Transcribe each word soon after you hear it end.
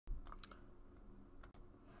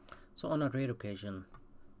So on a rare occasion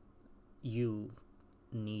you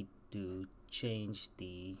need to change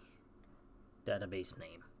the database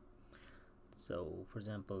name. So for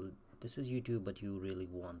example, this is YouTube, but you really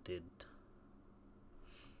wanted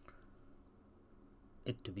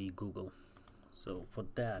it to be Google. So for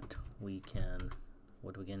that,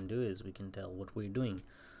 what we can do is we can tell what we're doing.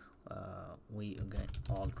 We again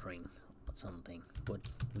altering something, but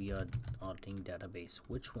we are altering database.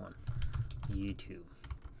 Which one? YouTube.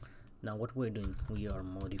 Now what we're doing, we are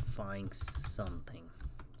modifying something.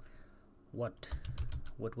 What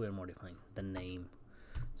we're modifying? The name.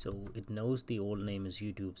 So it knows the old name is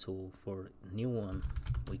YouTube, so for new one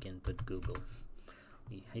we can put Google.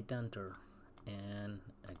 We hit enter and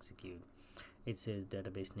execute. It says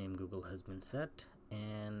database name Google has been set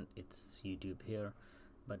and it's YouTube here,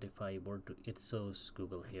 but if I were to, it shows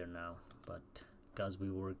Google here now, but because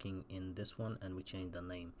we're working in this one and we changed the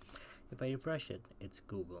name, if I refresh it, it's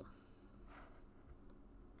Google.